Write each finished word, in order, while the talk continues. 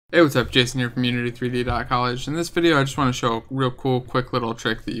Hey, what's up? Jason here from Unity3D.college. In this video, I just want to show a real cool, quick little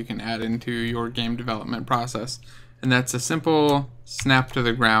trick that you can add into your game development process. And that's a simple snap to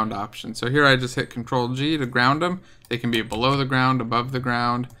the ground option. So here I just hit Control-G to ground them. They can be below the ground, above the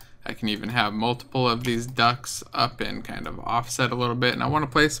ground. I can even have multiple of these ducks up and kind of offset a little bit. And I want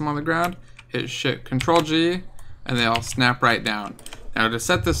to place them on the ground. Hit Control-G, and they all snap right down. Now to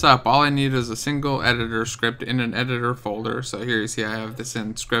set this up, all I need is a single editor script in an editor folder. So here you see I have this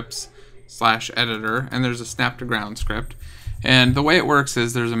in scripts/editor, and there's a snap to ground script. And the way it works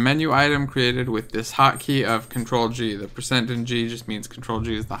is there's a menu item created with this hotkey of Control-G. The % in G just means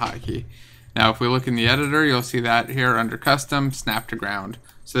Control-G is the hotkey. Now if we look in the editor, you'll see that here under custom, snap to ground.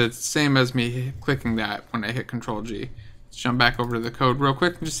 So it's the same as me clicking that when I hit Control-G. Let's jump back over to the code real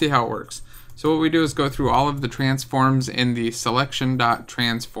quick and just see how it works. So what we do is go through all of the transforms in the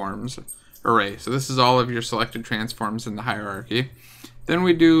selection.transforms array. So this is all of your selected transforms in the hierarchy. Then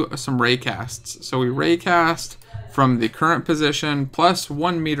we do some raycasts. So we raycast from the current position plus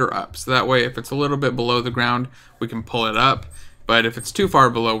 1 meter up. So that way if it's a little bit below the ground, we can pull it up. But if it's too far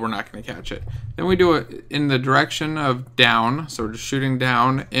below, we're not going to catch it. Then we do it in the direction of down, so we're just shooting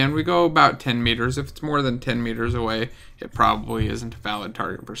down, and we go about 10 meters. If it's more than 10 meters away, it probably isn't a valid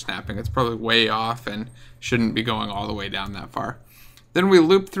target for snapping. It's probably way off and shouldn't be going all the way down that far. Then we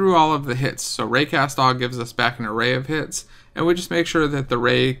loop through all of the hits. So raycast all gives us back an array of hits, and we just make sure that the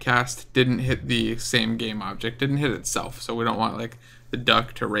raycast didn't hit the same game object, didn't hit itself. So we don't want like the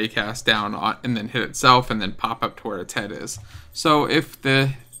duck to raycast down and then hit itself and then pop up to where its head is. So if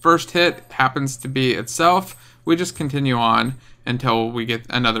the first hit happens to be itself, we just continue on until we get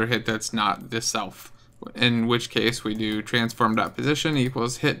another hit that's not this self. In which case we do transform.position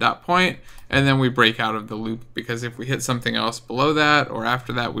equals hit.point, and then we break out of the loop, because if we hit something else below that or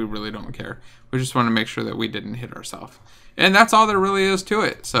after that, we really don't care. We just want to make sure that we didn't hit ourselves. And that's all there really is to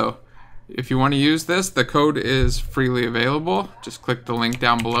it. So if you want to use this, the code is freely available. Just click the link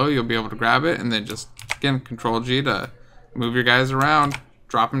down below, you'll be able to grab it, and then just, again, Control-G to move your guys around,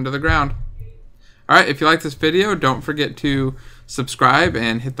 drop them to the ground. Alright, if you like this video, don't forget to subscribe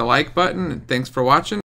and hit the like button. Thanks for watching.